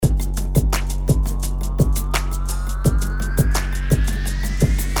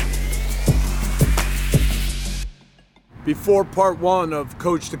Before part one of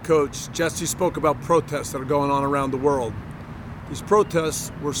Coach to Coach, Jesse spoke about protests that are going on around the world. These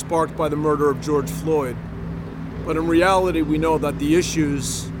protests were sparked by the murder of George Floyd. But in reality, we know that the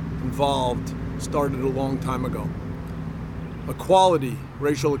issues involved started a long time ago. Equality,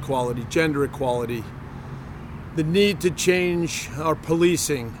 racial equality, gender equality, the need to change our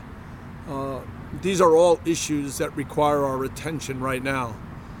policing. These are all issues that require our attention right now.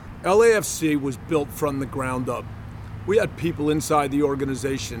 LAFC was built from the ground up. We had people inside the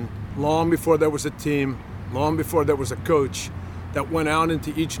organization long before there was a team, long before there was a coach, that went out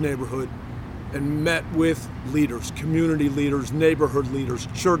into each neighborhood and met with leaders, community leaders, neighborhood leaders,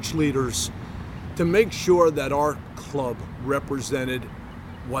 church leaders, to make sure that our club represented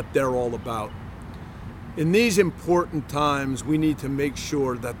what they're all about. In these important times, we need to make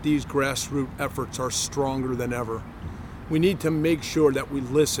sure that these grassroots efforts are stronger than ever. We need to make sure that we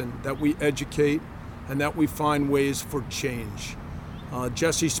listen, that we educate, and that we find ways for change.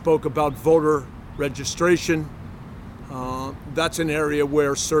 Jesse spoke about voter registration. That's an area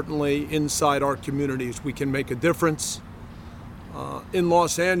where certainly inside our communities we can make a difference. In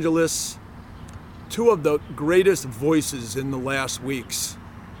Los Angeles, two of the greatest voices in the last weeks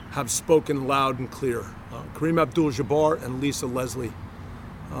have spoken loud and clear. Kareem Abdul-Jabbar and Lisa Leslie.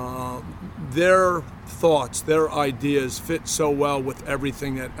 Their thoughts, their ideas fit so well with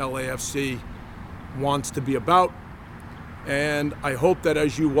everything that LAFC wants to be about. And I hope that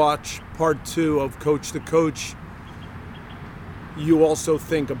as you watch part two of Coach to Coach, you also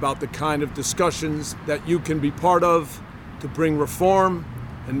think about the kind of discussions that you can be part of to bring reform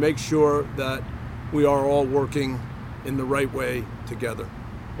and make sure that we are all working in the right way together.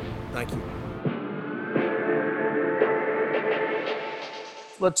 Thank you.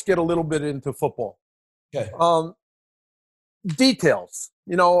 Let's get a little bit into football. Okay. Details.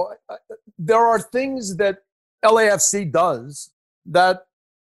 You know, there are things that LAFC does that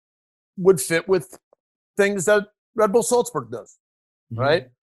would fit with things that Red Bull Salzburg does, right?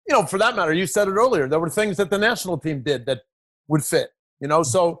 You know, for that matter, you said it earlier, there were things that the national team did that would fit, you know?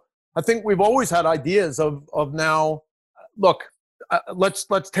 So I think we've always had ideas of now, look, let's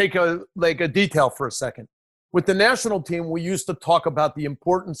take a detail for a second. With the national team, we used to talk about the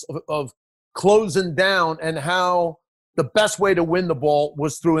importance of closing down and how the best way to win the ball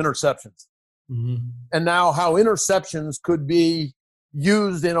was through interceptions. And now how interceptions could be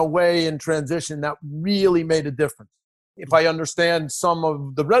used in a way in transition that really made a difference. If I understand some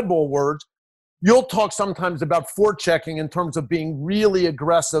of the Red Bull words, you'll talk sometimes about forechecking in terms of being really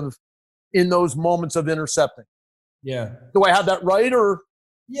aggressive in those moments of intercepting. Yeah. Do I have that right, or?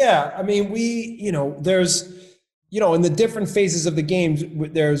 Yeah. I mean, there's, in the different phases of the games,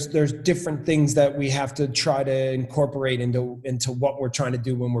 there's different things that we have to try to incorporate into what we're trying to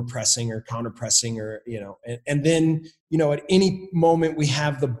do when we're pressing or counter pressing, or, and then, at any moment we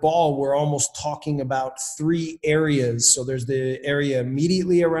have the ball, we're almost talking about three areas. So there's the area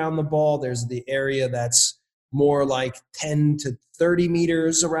immediately around the ball. There's the area that's more like 10 to 30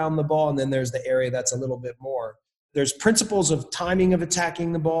 meters around the ball. And then there's the area that's a little bit more. There's principles of timing of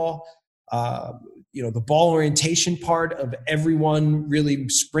attacking the ball. The ball orientation part of everyone really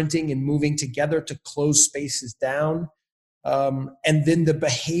sprinting and moving together to close spaces down. And then the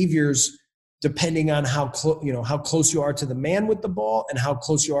behaviors, depending on how close you are to the man with the ball and how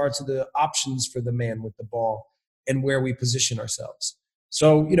close you are to the options for the man with the ball and where we position ourselves.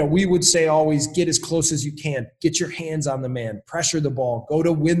 So, we would say always get as close as you can, get your hands on the man, pressure the ball, go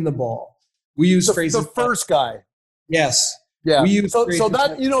to win the ball. We use phrases. The first guy. Yes. Yeah. So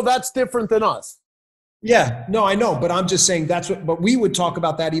that, that's different than us. Yeah, no, I know, but I'm just saying but we would talk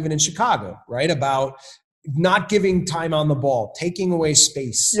about that even in Chicago, right? About not giving time on the ball, taking away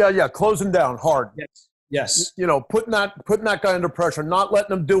space. Yeah, closing down hard. Yes. Putting that guy under pressure, not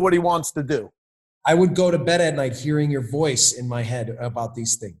letting him do what he wants to do. I would go to bed at night hearing your voice in my head about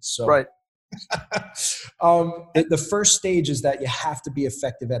these things. So, right. The first stage is that you have to be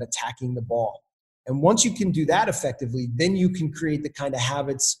effective at attacking the ball. And once you can do that effectively, then you can create the kind of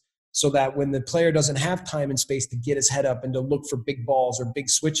habits so that when the player doesn't have time and space to get his head up and to look for big balls or big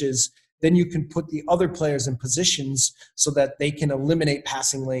switches, then you can put the other players in positions so that they can eliminate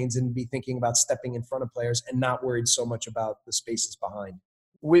passing lanes and be thinking about stepping in front of players and not worried so much about the spaces behind.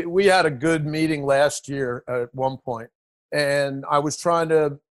 We had a good meeting last year at one point, and I was trying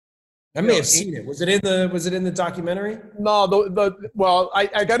to. I may have seen it. Was it in the documentary? No,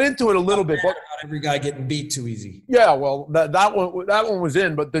 I got into it a little bit. But every guy getting beat too easy. Yeah, well, that one was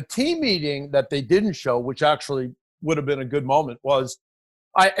in, but the team meeting that they didn't show, which actually would have been a good moment, was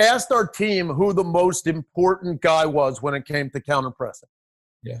I asked our team who the most important guy was when it came to counter pressing.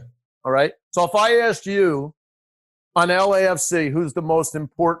 Yeah. All right. So if I asked you, On LAFC, who's the most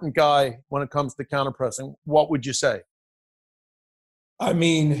important guy when it comes to counter-pressing? What would you say? I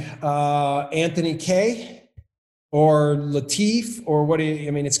mean, Anthony K or Latif, or what do you,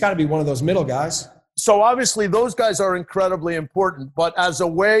 I mean, it's got to be one of those middle guys. So obviously those guys are incredibly important, but as a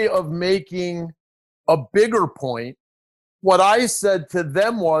way of making a bigger point, what I said to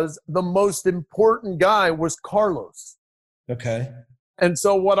them was the most important guy was Carlos. Okay. And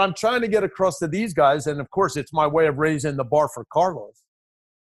so what I'm trying to get across to these guys, and of course it's my way of raising the bar for Carlos,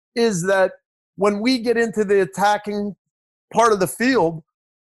 is that when we get into the attacking part of the field,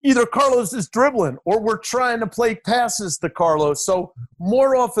 either Carlos is dribbling or we're trying to play passes to Carlos. So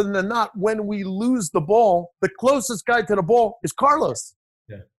more often than not, when we lose the ball, the closest guy to the ball is Carlos.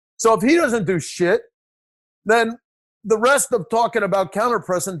 Yeah. So if he doesn't do shit, then the rest of talking about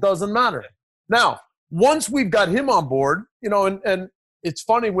counter-pressing doesn't matter. Now, once we've got him on board, and it's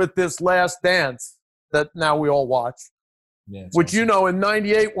funny with this Last Dance that now we all watch, which, awesome. In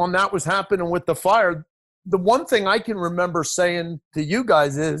 98, when that was happening with the Fire, the one thing I can remember saying to you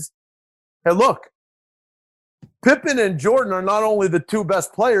guys is, hey, look, Pippen and Jordan are not only the two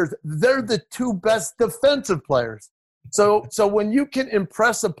best players, they're the two best defensive players. So when you can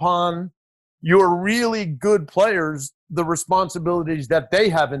impress upon your really good players the responsibilities that they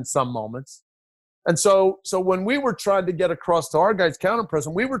have in some moments. And so when we were trying to get across to our guys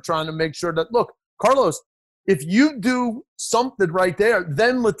counter-pressing, we were trying to make sure that, look, Carlos, if you do something right there,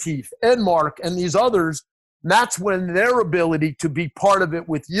 then Latif and Mark and these others, that's when their ability to be part of it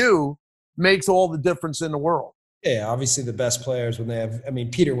with you makes all the difference in the world. Yeah, obviously the best players when they have, I mean,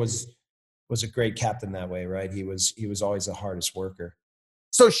 Peter was a great captain that way, right? He was always the hardest worker.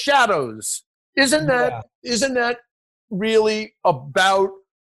 So shadows, isn't that really about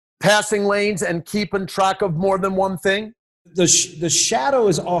passing lanes and keeping track of more than one thing? The shadow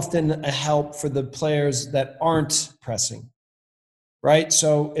is often a help for the players that aren't pressing, right?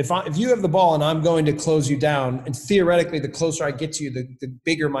 So if you have the ball and I'm going to close you down, and theoretically the closer I get to you, the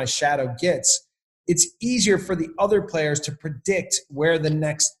bigger my shadow gets, it's easier for the other players to predict where the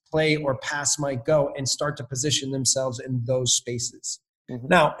next play or pass might go and start to position themselves in those spaces. Mm-hmm.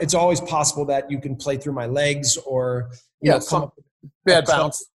 Now, it's always possible that you can play through my legs or come up with bad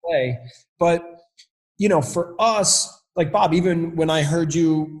bounce play. But, for us, like Bob, even when I heard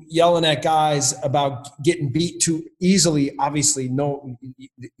you yelling at guys about getting beat too easily, obviously, no,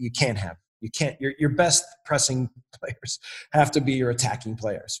 you can't. Your best pressing players have to be your attacking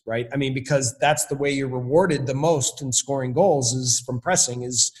players, right? I mean, because that's the way you're rewarded the most in scoring goals is from pressing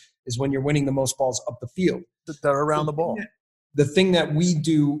is when you're winning the most balls up the field. They're around the ball. The thing that we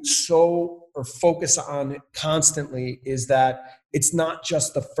do or focus on constantly is that it's not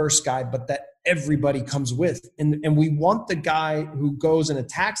just the first guy, but that everybody comes with. And we want the guy who goes and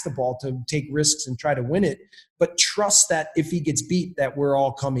attacks the ball to take risks and try to win it, but trust that if he gets beat, that we're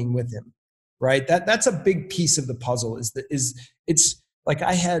all coming with him, right? That's a big piece of the puzzle it's like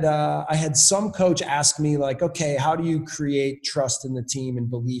I had some coach ask me like, okay, how do you create trust in the team and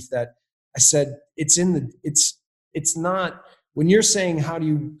belief that I said, it's not, when you're saying how do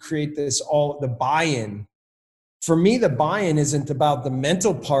you create the buy-in, for me, the buy-in isn't about the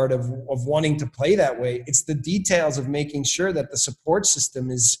mental part of wanting to play that way. It's the details of making sure that the support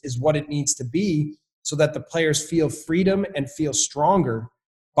system is what it needs to be so that the players feel freedom and feel stronger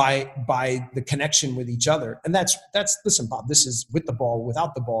by the connection with each other. And that's listen, Bob, this is with the ball,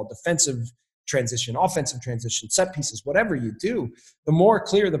 without the ball, defensive transition, offensive transition, set pieces, whatever you do, the more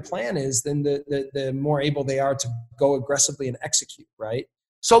clear the plan is, then the more able they are to go aggressively and execute, right?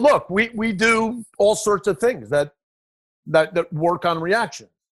 So look, we do all sorts of things that work on reaction.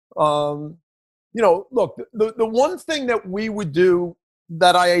 Look, the one thing that we would do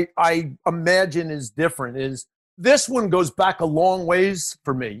that I imagine is different is this one goes back a long ways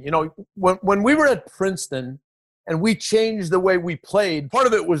for me. When we were at Princeton and we changed the way we played, part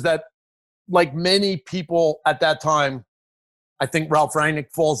of it was that, like many people at that time, I think Ralph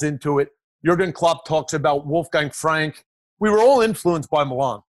Rangnick falls into it. Jurgen Klopp talks about Wolfgang Frank. We were all influenced by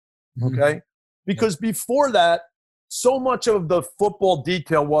Milan, okay? Mm-hmm. Because before that, so much of the football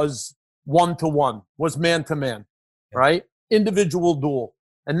detail was one-to-one, was man-to-man, right? Individual duel.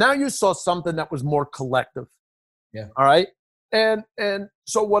 And now you saw something that was more collective, all right? And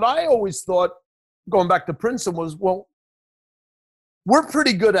so what I always thought, going back to Princeton, was, well, we're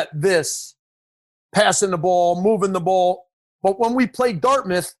pretty good at this, passing the ball, moving the ball. But when we play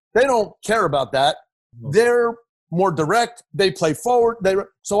Dartmouth, they don't care about that. They're more direct. They play forward.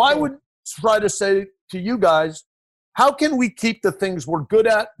 So I would try to say to you guys, how can we keep the things we're good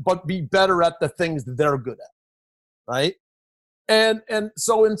at, but be better at the things that they're good at, right? And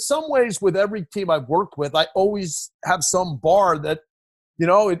so in some ways, with every team I've worked with, I always have some bar that,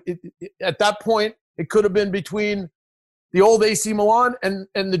 at that point, it could have been between the old AC Milan and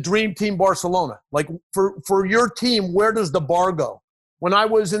the dream team Barcelona. Like for your team, where does the bar go? When I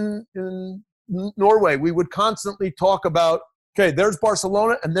was in Norway, we would constantly talk about, okay, there's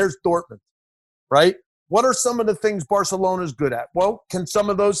Barcelona and there's Dortmund, right? What are some of the things Barcelona is good at? Well, can some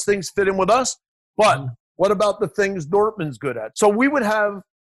of those things fit in with us? But what about the things Dortmund's good at? So we would have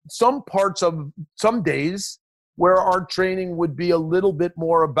some parts of some days where our training would be a little bit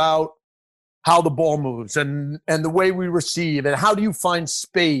more about how the ball moves and the way we receive and how do you find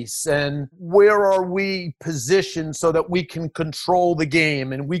space and where are we positioned so that we can control the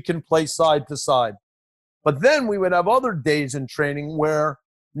game and we can play side to side. But then we would have other days in training where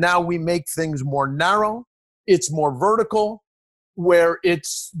now we make things more narrow, it's more vertical, where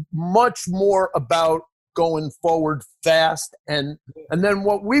it's much more about going forward fast. And then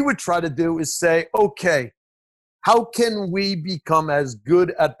what we would try to do is say, okay, how can we become as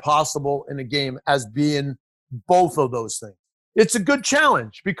good as possible in a game as being both of those things? It's a good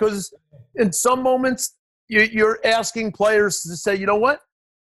challenge because in some moments you're asking players to say, you know what?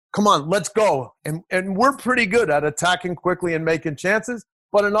 Come on, let's go. And we're pretty good at attacking quickly and making chances.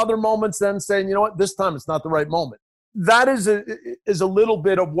 But in other moments then saying, you know what, this time it's not the right moment. That is a little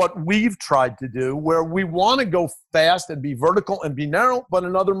bit of what we've tried to do, where we want to go fast and be vertical and be narrow. But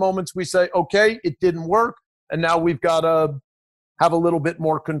in other moments we say, okay, it didn't work. And now we've got to have a little bit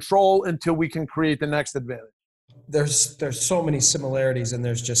more control until we can create the next advantage. There's so many similarities and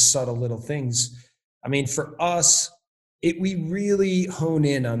there's just subtle little things. I mean, for us, we really hone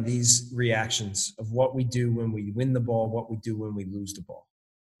in on these reactions of what we do when we win the ball, what we do when we lose the ball.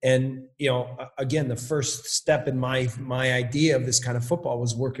 And, again, the first step in my idea of this kind of football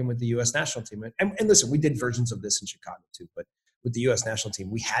was working with the U.S. national team. And listen, we did versions of this in Chicago too, but with the U.S. national team,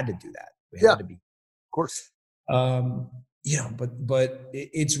 we had to do that. We had to be. Of course. But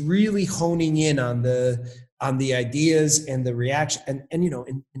it's really honing in on the ideas and the reaction. And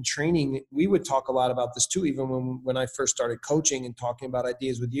in training, we would talk a lot about this too, even when I first started coaching and talking about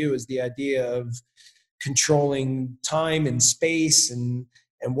ideas with you, is the idea of controlling time and space and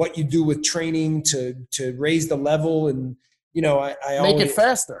what you do with training to raise the level. And, I make it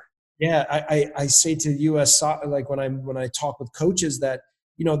faster. Yeah. I say to US, like when I talk with coaches that,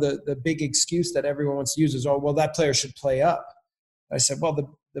 the big excuse that everyone wants to use is, oh, well, that player should play up. I said,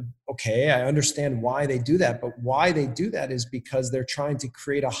 well, okay, I understand why they do that, but why they do that is because they're trying to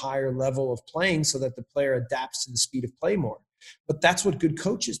create a higher level of playing so that the player adapts to the speed of play more. But that's what good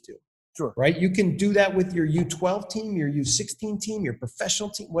coaches do. Sure. Right? You can do that with your U12 team, your U16 team, your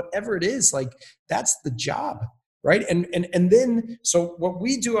professional team, whatever it is. Like, that's the job. Right. And then, so what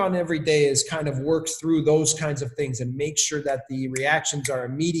we do on every day is kind of work through those kinds of things and make sure that the reactions are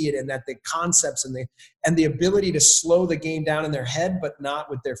immediate and that the concepts and the ability to slow the game down in their head, but not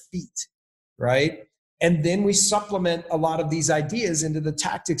with their feet. Right. And then we supplement a lot of these ideas into the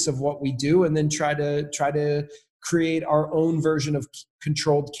tactics of what we do, and then try to create our own version of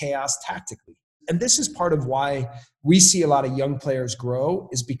controlled chaos tactically. And this is part of why we see a lot of young players grow,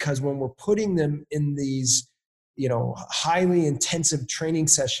 is because when we're putting them in these highly intensive training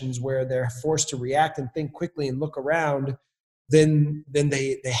sessions where they're forced to react and think quickly and look around, then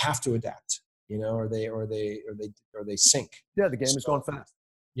they have to adapt, or they sink. Yeah, the game is going fast.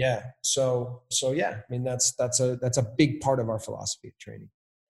 Yeah. So yeah, I mean, that's a big part of our philosophy of training.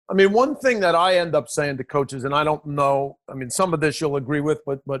 I mean, one thing that I end up saying to coaches, and I don't know, I mean, some of this you'll agree with,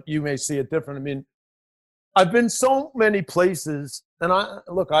 but you may see it different. I mean, I've been so many places, and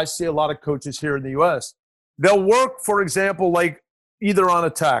I see a lot of coaches here in the U.S. They'll work, for example, like either on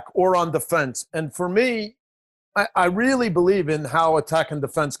attack or on defense. And for me, I really believe in how attack and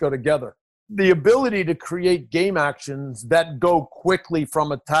defense go together. The ability to create game actions that go quickly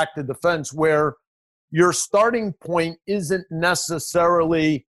from attack to defense, where your starting point isn't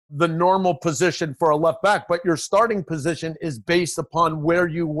necessarily the normal position for a left back, but your starting position is based upon where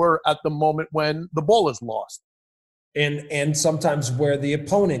you were at the moment when the ball is lost. And sometimes where the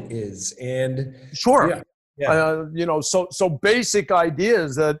opponent is. And sure. Yeah. Yeah. So basic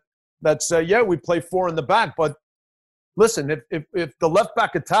ideas that say, yeah, we play four in the back, but listen, if the left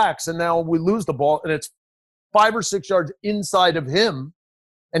back attacks and now we lose the ball and it's 5 or 6 yards inside of him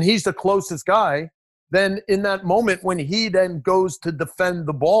and he's the closest guy, then in that moment when he then goes to defend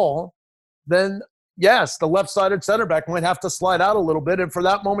the ball, then yes, the left-sided center back might have to slide out a little bit. And for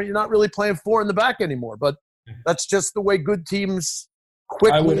that moment, you're not really playing four in the back anymore. But that's just the way good teams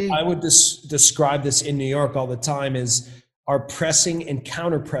quickly. I would describe this in New York all the time as our pressing and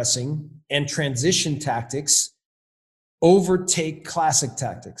counter-pressing and transition tactics overtake classic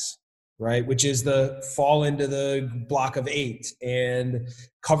tactics, right? Which is the fall into the block of 8 and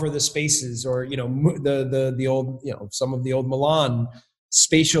cover the spaces, or, the old, some of the old Milan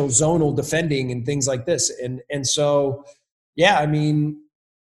spatial zonal defending and things like this. And so, yeah, I mean,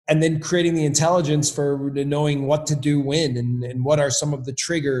 and then creating the intelligence for knowing what to do when, and what are some of the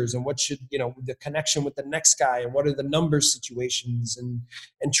triggers, and what should, the connection with the next guy, and what are the numbers situations,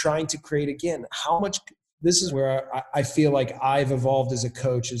 and trying to create, again, how much. This is where I feel like I've evolved as a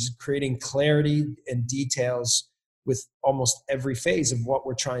coach, is creating clarity and details with almost every phase of what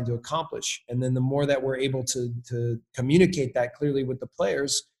we're trying to accomplish. And then the more that we're able to communicate that clearly with the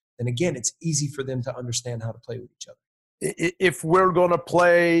players, then again, it's easy for them to understand how to play with each other. If we're going to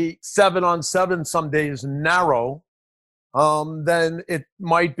play 7-on-7 some days narrow, then it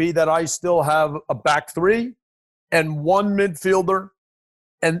might be that I still have a back three and one midfielder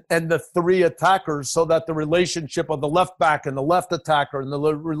and the 3 attackers, so that the relationship of the left back and the left attacker, and the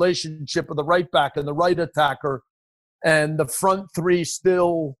relationship of the right back and the right attacker, and the front 3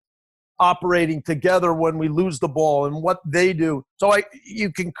 still operating together when we lose the ball, and what they do. So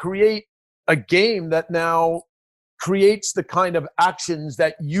you can create a game that now creates the kind of actions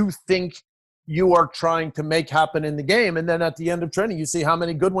that you think you are trying to make happen in the game. And then at the end of training, you see how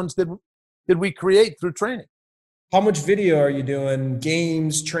many good ones did we create through training. How much video are you doing?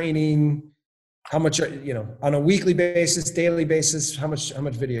 Games, training? How much, on a weekly basis, daily basis? How much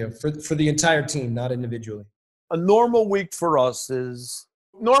video for the entire team, not individually? A normal week for us is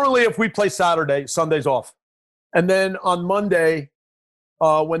normally, if we play Saturday, Sunday's off. And then on Monday,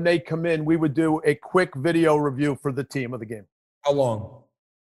 when they come in, we would do a quick video review for the team of the game. How long?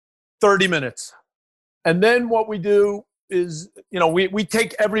 30 minutes. And then what we do is, we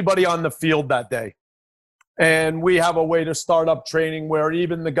take everybody on the field that day. And we have a way to start up training where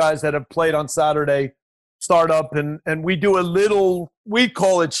even the guys that have played on Saturday start up, and we do a little, we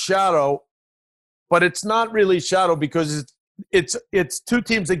call it shadow, but it's not really shadow because it's 2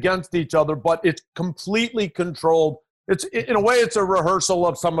 teams against each other, but it's completely controlled. It's, in a way, it's a rehearsal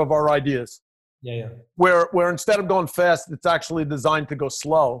of some of our ideas. Yeah. Where instead of going fast, it's actually designed to go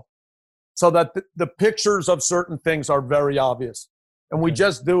slow, so that the pictures of certain things are very obvious. And we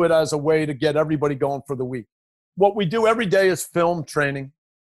just do it as a way to get everybody going for the week. What we do every day is film training.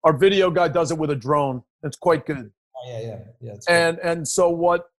 Our video guy does it with a drone. It's quite good. Oh, yeah. And so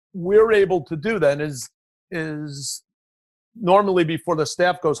what we're able to do then is normally before the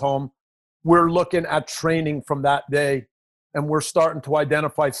staff goes home, we're looking at training from that day, and we're starting to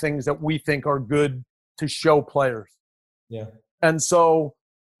identify things that we think are good to show players. Yeah. And so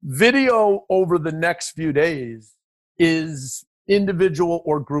video over the next few days is individual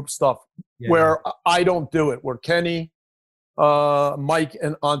or group stuff where I don't do it, where Kenny, Mike,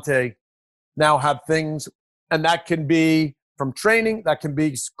 and Ante now have things, and that can be from training, that can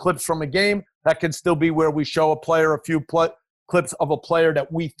be clips from a game, that can still be where we show a player a few clips of a player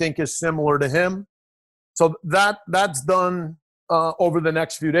that we think is similar to him. So that's done over the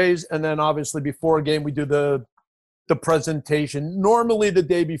next few days. And then obviously before a game, we do the presentation, normally the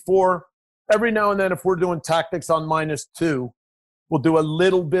day before. Every now and then, if we're doing tactics on -2, we'll do a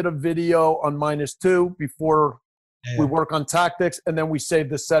little bit of video on -2 before we work on tactics, and then we save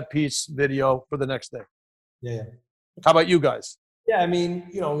the set piece video for the next day. Yeah. How about you guys? Yeah, I mean,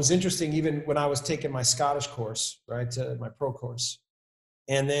 it was interesting even when I was taking my Scottish course, right, my pro course.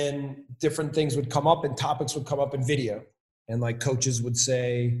 And then different things would come up and topics would come up in video. And like coaches would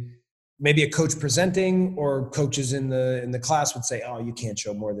say, maybe a coach presenting or coaches in the class would say, oh, you can't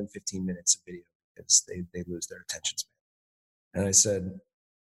show more than 15 minutes of video because they lose their attention span. And I said,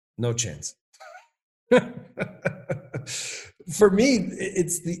 no chance. For me,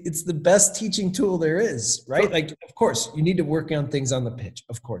 it's the best teaching tool there is, right? Like, of course, you need to work on things on the pitch,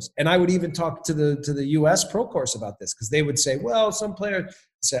 of course. And I would even talk to the US pro course about this, because they would say, well, some player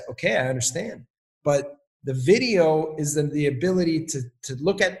said, okay, I understand. But the video is the ability to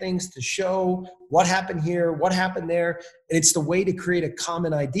look at things, to show what happened here, what happened there. And it's the way to create a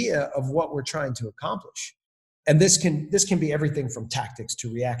common idea of what we're trying to accomplish. And this can be everything from tactics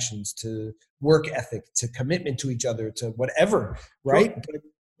to reactions to work ethic to commitment to each other to whatever, right?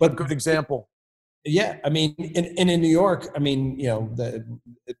 But good example. Yeah, I mean, in New York, I mean, the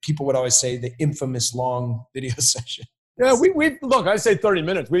people would always say the infamous long video session. Yeah, we look. I say 30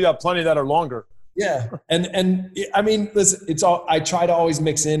 minutes. We got plenty that are longer. Yeah, and I mean, listen, it's all. I try to always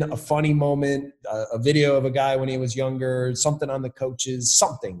mix in a funny moment, a video of a guy when he was younger, something on the coaches,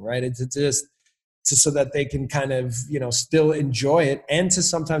 something, right? It's just so that they can kind of still enjoy it, and to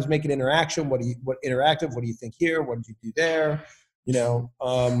sometimes make it interaction. What interactive? What do you think here? What did you do there? you know.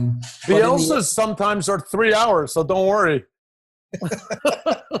 Bielsa's sometimes are 3 hours, so don't worry.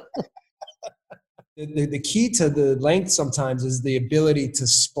 The key to the length sometimes is the ability to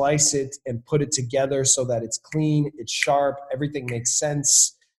splice it and put it together so that it's clean, it's sharp, everything makes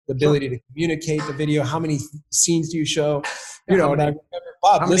sense. The ability to communicate the video. How many scenes do you show? You know, and I remember,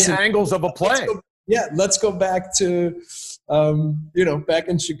 Bob, how many angles of a play? Let's go back to, you know, back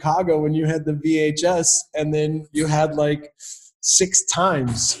in Chicago when you had the VHS and then you had like 6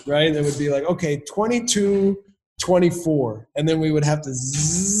 times, right? It would be like, okay, 22, 24. And then we would have to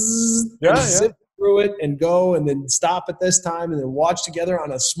zip through it and go and then stop at this time and then watch together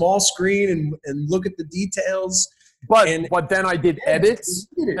on a small screen and look at the details. But then I did edits,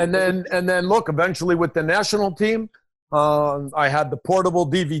 and then look, eventually with the national team, I had the portable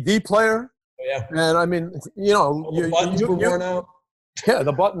DVD player. Yeah. And I mean, you know, the buttons were worn out. Yeah,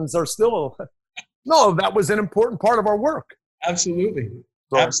 the buttons are still. No, that was an important part of our work. Absolutely.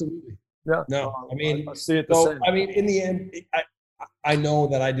 So, absolutely. Yeah. No, I mean, I see it the same. I mean, in the end, I know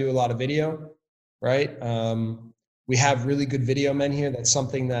that I do a lot of video, right? We have really good video men here. That's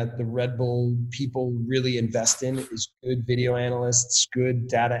something that the Red Bull people really invest in, is good video analysts, good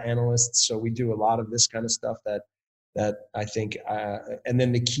data analysts. So we do a lot of this kind of stuff that I think, and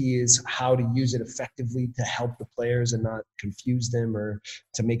then the key is how to use it effectively to help the players and not confuse them, or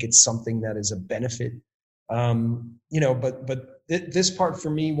to make it something that is a benefit. You know, but this part for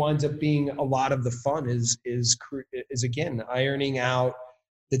me winds up being a lot of the fun is again ironing out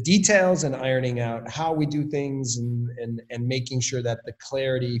the details and ironing out how we do things and making sure that the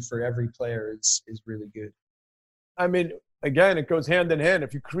clarity for every player is really good. I mean, again, it goes hand in hand.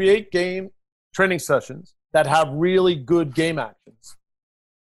 If you create game training sessions that have really good game actions,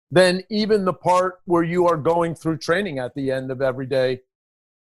 then even the part where you are going through training at the end of every day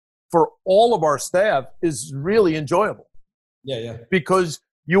for all of our staff is really enjoyable. Yeah. Because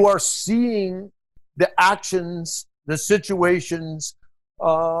you are seeing the actions, the situations,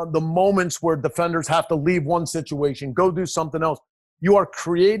 the moments where defenders have to leave one situation, go do something else. You are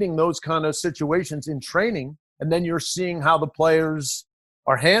creating those kind of situations in training, and then you're seeing how the players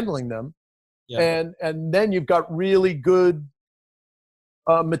are handling them. Yeah. And then you've got really good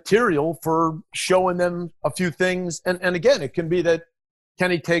material for showing them a few things. And again, it can be that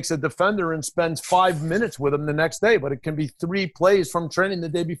Kenny takes a defender and spends 5 minutes with him the next day, but it can be 3 plays from training the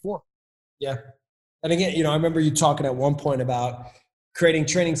day before. Yeah. And again, you know, I remember you talking at one point about creating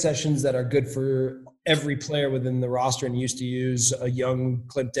training sessions that are good for every player within the roster, and used to use a young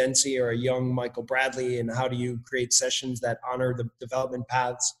Clint Dempsey or a young Michael Bradley. And how do you create sessions that honor the development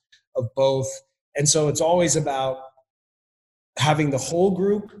paths of both? And so it's always about having the whole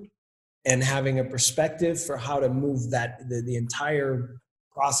group and having a perspective for how to move that the entire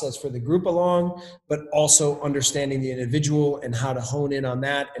process for the group along, but also understanding the individual and how to hone in on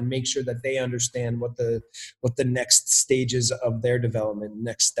that and make sure that they understand what the next stages of their development,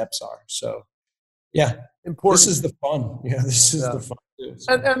 next steps are. So yeah, important. This is the fun. Yeah, this is the fun too.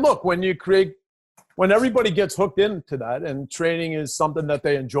 So. And look, when everybody gets hooked into that, and training is something that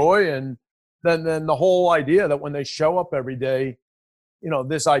they enjoy, and then the whole idea that when they show up every day, you know,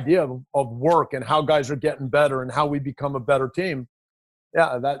 this idea of work and how guys are getting better and how we become a better team.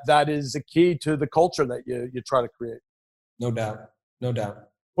 Yeah, that is the key to the culture that you try to create. No doubt.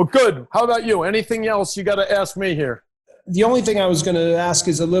 Well, good. How about you? Anything else you got to ask me here? The only thing I was going to ask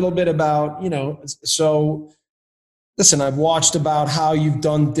is a little bit about, you know, so listen, I've watched about how you've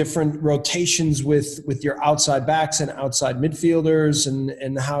done different rotations with your outside backs and outside midfielders,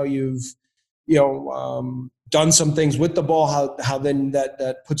 and how you've, you know, done some things with the ball, how then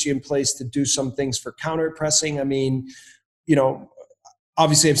that puts you in place to do some things for counter pressing. I mean, you know,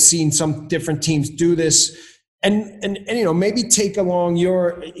 obviously I've seen some different teams do this, and you know, maybe take along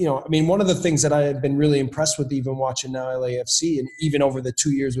your, you know, I mean, one of the things that I have been really impressed with, even watching now LAFC, and even over the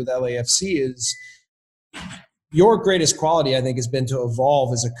 2 years with LAFC, is your greatest quality, I think, has been to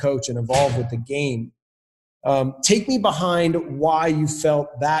evolve as a coach and evolve with the game. Take me behind why you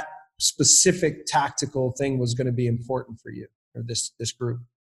felt that specific tactical thing was going to be important for you, or this group.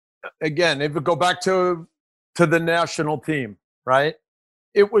 Again, if we go back to the national team, right?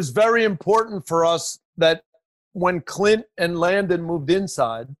 It was very important for us that when Clint and Landon moved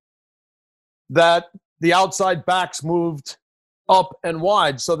inside, that the outside backs moved up and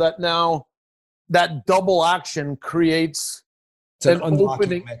wide, so that now that double action creates an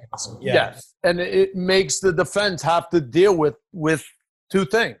opening mechanism. Yeah. Yes, and it makes the defense have to deal with 2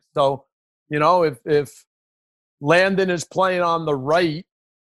 things. So, you know, if Landon is playing on the right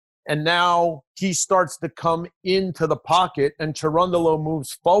and now he starts to come into the pocket and Cherundolo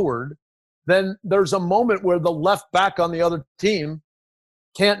moves forward, then there's a moment where the left back on the other team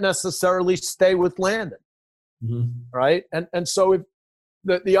can't necessarily stay with Landon, right? And so if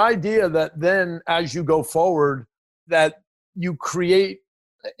the idea that then as you go forward, that you create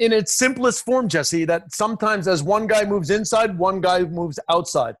in its simplest form, Jesse, that sometimes as one guy moves inside, one guy moves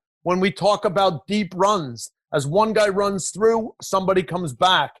outside. When we talk about deep runs, as one guy runs through, somebody comes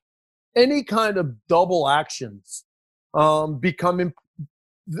back. Any kind of double actions become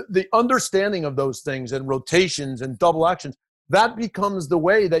the understanding of those things, and rotations and double actions, that becomes the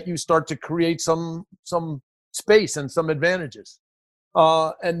way that you start to create some space and some advantages.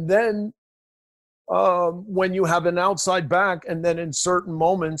 And then when you have an outside back, and then in certain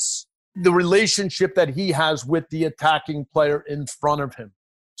moments, the relationship that he has with the attacking player in front of him.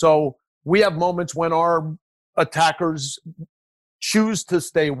 So we have moments when our attackers choose to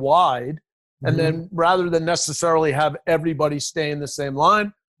stay wide, and then rather than necessarily have everybody stay in the same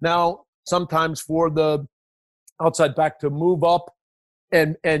line, now sometimes for the outside back to move up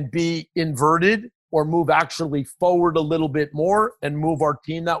and be inverted, or move actually forward a little bit more and move our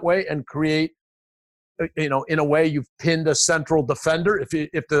team that way and create, in a way you've pinned a central defender. If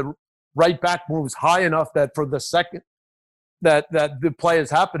the right back moves high enough that for the second that the play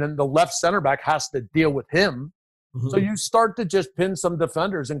is happening, the left center back has to deal with him. So you start to just pin some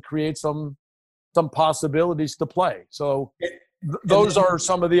defenders and create some possibilities to play. So those are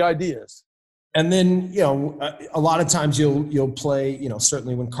some of the ideas. And then, a lot of times you'll play,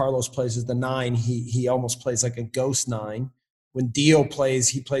 certainly when Carlos plays as the 9, he almost plays like a ghost 9. When Dio plays,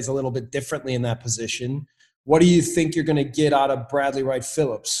 he plays a little bit differently in that position. What do you think you're going to get out of Bradley Wright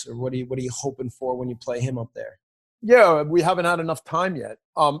Phillips? Or what are you hoping for when you play him up there? Yeah, we haven't had enough time yet.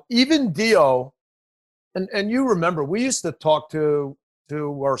 Even Dio, and you remember, we used to talk to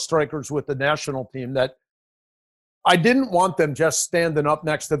our strikers with the national team that I didn't want them just standing up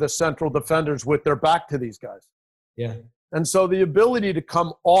next to the central defenders with their back to these guys. Yeah. And so the ability to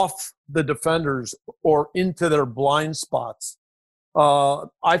come off the defenders or into their blind spots,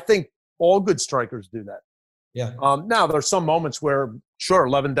 I think all good strikers do that. Yeah. Now, there's some moments where, sure,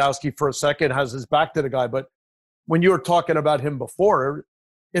 Lewandowski for a second has his back to the guy, but when you were talking about him before,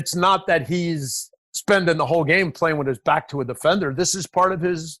 it's not that he's spending the whole game playing with his back to a defender. This is part of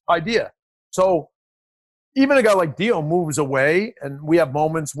his idea. So even a guy like Dio moves away, and we have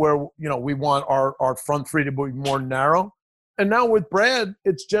moments where, we want our front three to be more narrow. And now with Brad,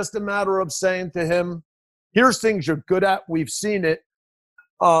 it's just a matter of saying to him, here's things you're good at. We've seen it.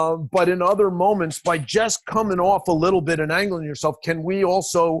 But in other moments, by just coming off a little bit and angling yourself, can we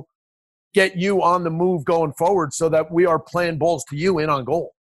also get you on the move going forward so that we are playing balls to you in on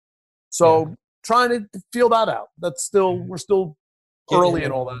goal? So trying to feel that out. We're still early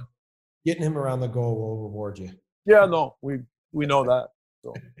in all that. Getting him around the goal will reward you. Yeah, no, we know that.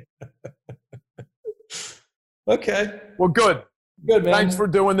 So. Okay. Well, good. Good, man. Thanks for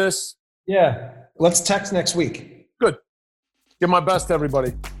doing this. Yeah. Let's text next week. Good. Give my best to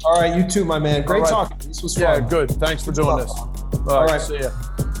everybody. All right, you too, my man. Great talking. This was fun. Yeah, good. Thanks for doing this. All right. See ya.